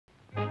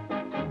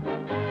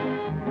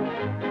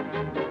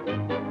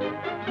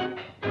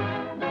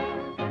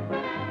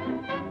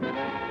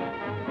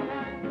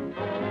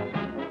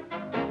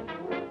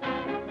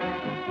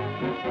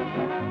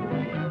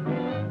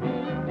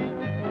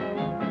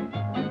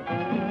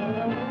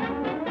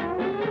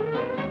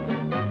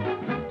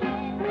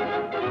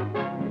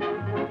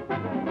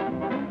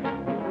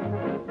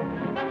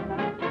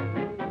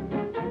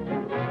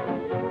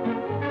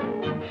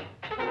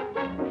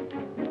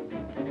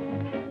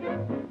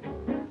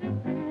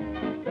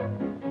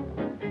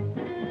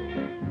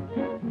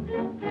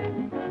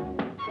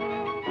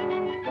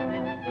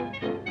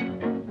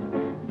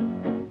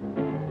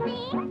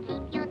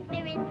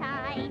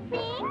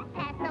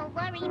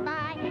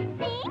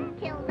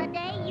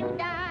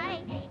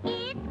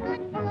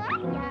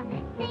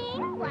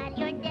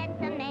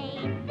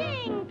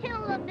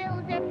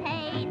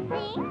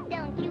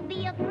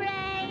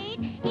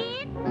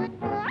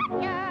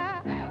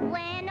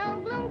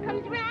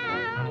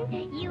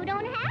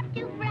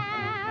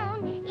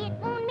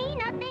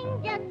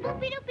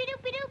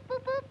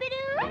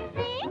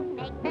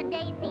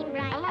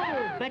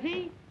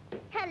Betty.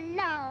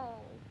 Hello.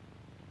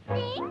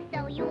 Sing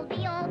so you'll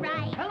be all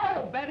right.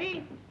 Hello,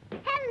 Betty.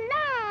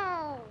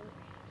 Hello.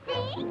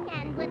 Sing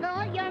and with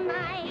all your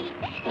might.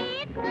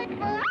 It's good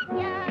for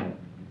ya.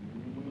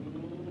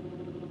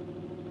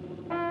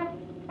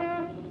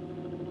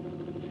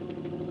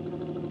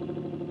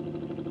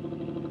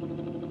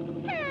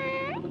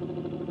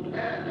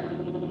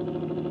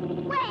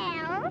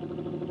 Well.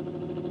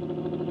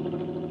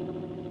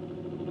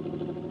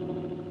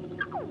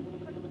 Oh,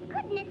 for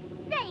goodness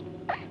sake.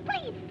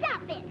 Please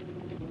stop it.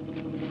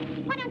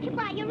 Why don't you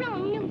buy your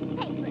own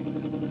newspaper?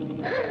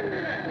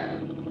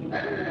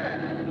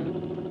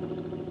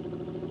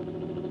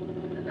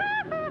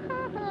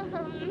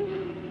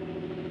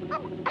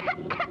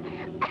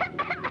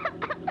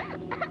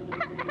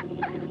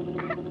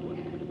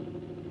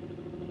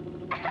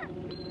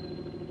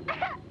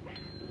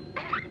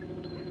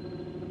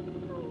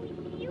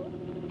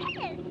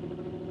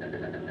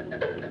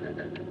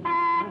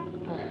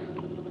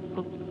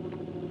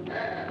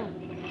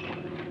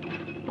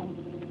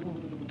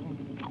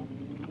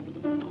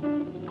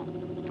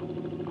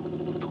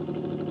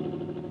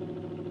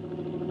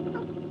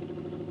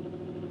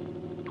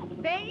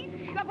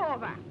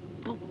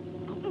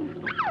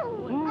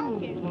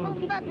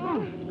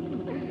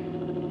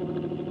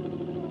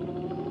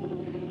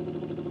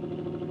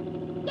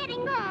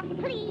 Getting off,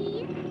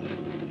 please.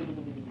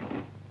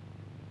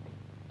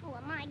 Oh,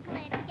 am I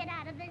glad to get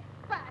out of this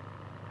bus.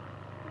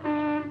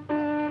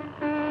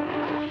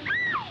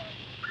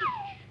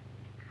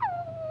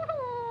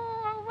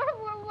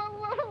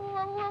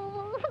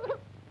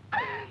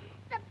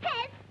 The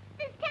pests.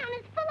 This town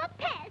is full of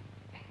pests.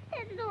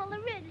 That's all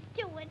there is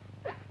to it.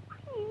 I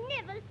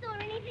never saw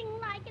anything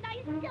like it. I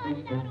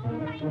started out all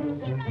right,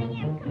 and here I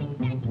am coming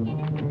back again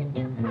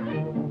into the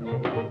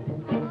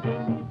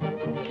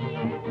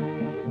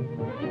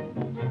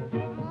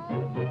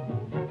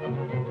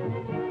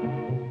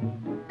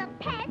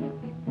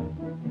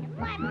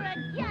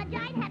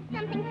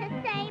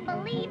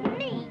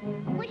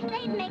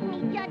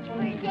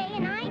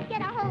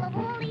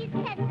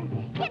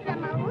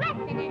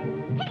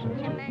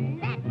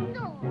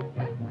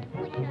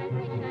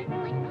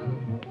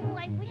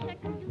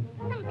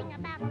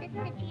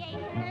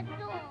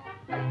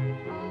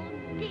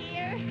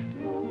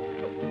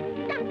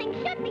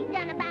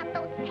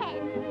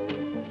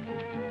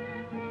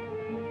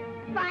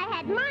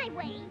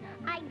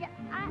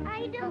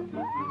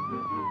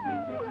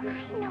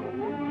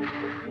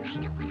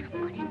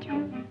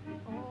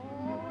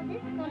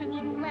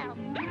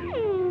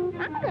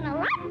I'm gonna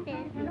like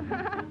this.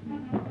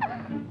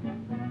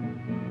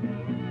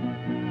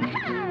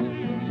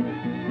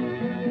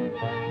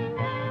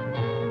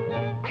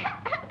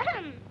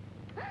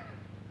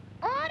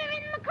 Order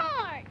in the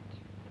cart.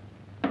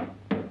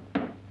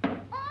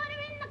 Order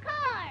in the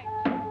cart.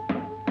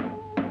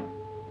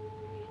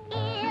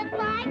 If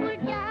I were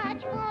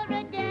judge for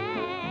a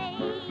day,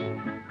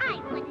 I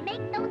would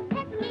make those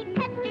pesky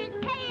pesters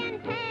pay and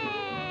pay.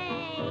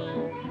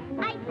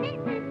 I'd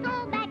sentence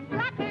all back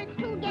slackers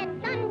to get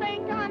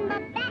sunburnt on the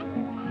back,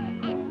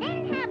 and then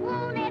have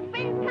all their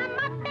friends come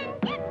up and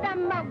give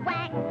them a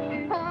whack.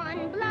 Horn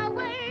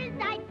blowers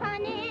I'd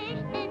punish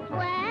this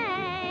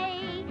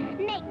way,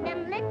 make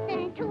them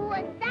listen to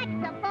a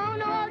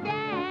saxophone all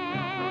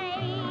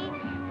day.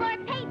 For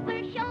paper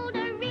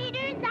shoulder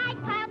readers I'd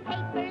pile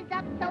papers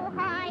up so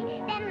high,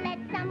 then let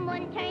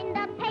someone turn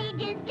the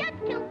pages just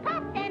to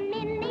poke them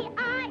in the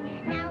eye.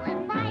 Now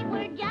if I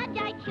were judge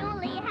I'd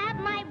surely have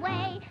my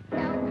way,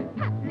 so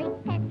public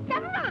pets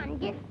are on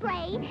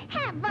display.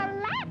 Have a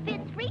laugh,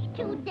 it's free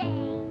today.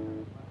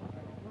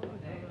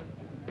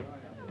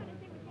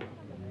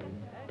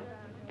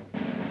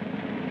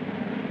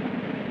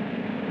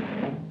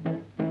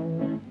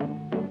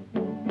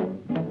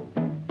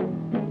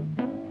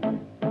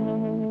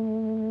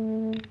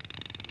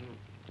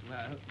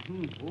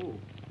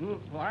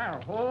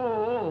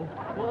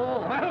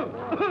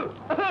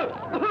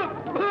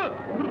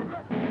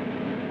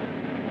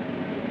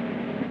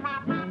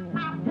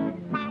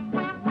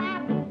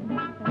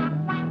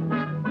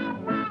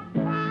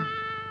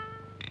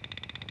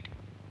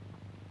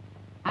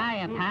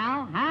 Hiya,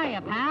 pal.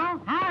 Hiya, pal.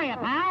 Hiya,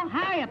 pal.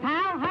 Hiya,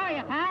 pal.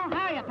 Hiya, pal.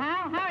 Hiya,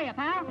 pal. Hiya,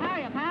 pal.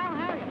 Hiya, pal.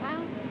 Hiya,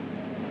 pal.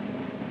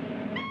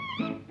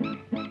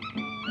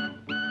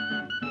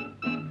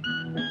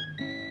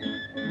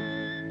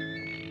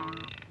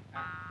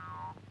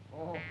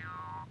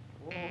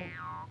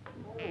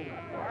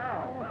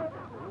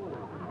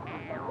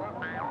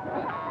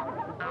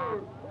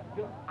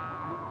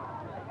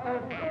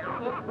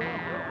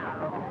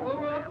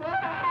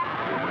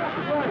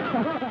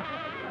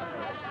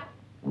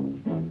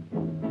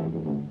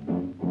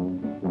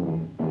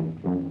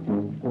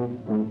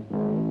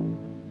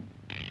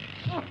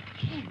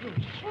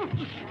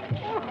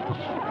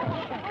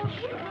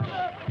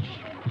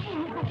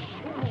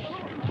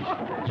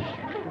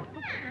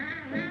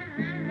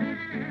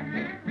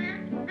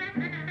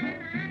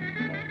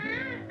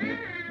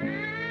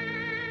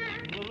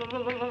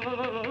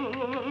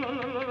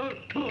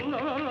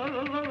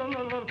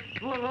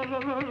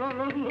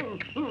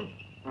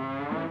 You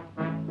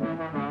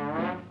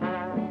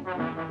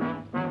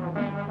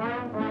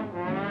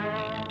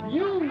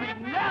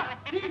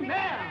nasty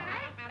man!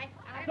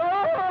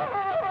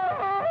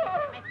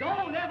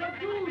 Don't ever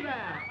do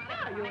that!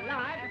 You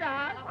like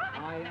that?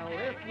 Are you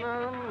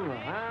listening,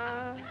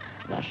 huh?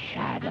 The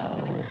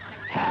shadow.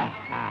 Ha,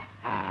 ha,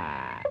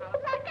 ha.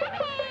 Look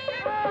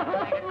ahead!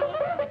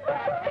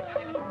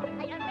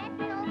 Arrest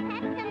those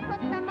pets and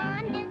put them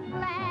on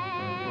display.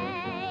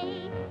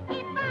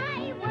 If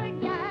I were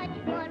judge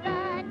for a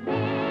day.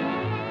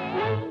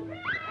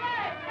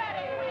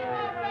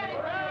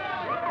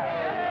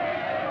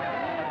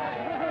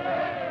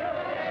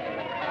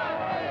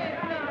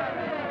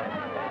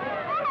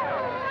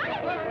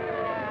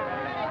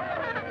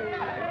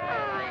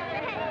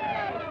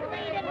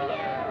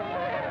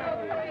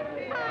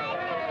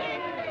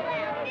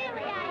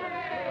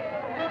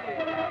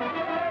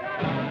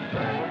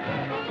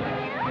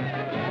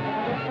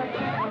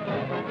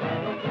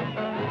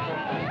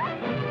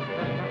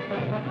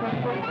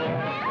 Thank you.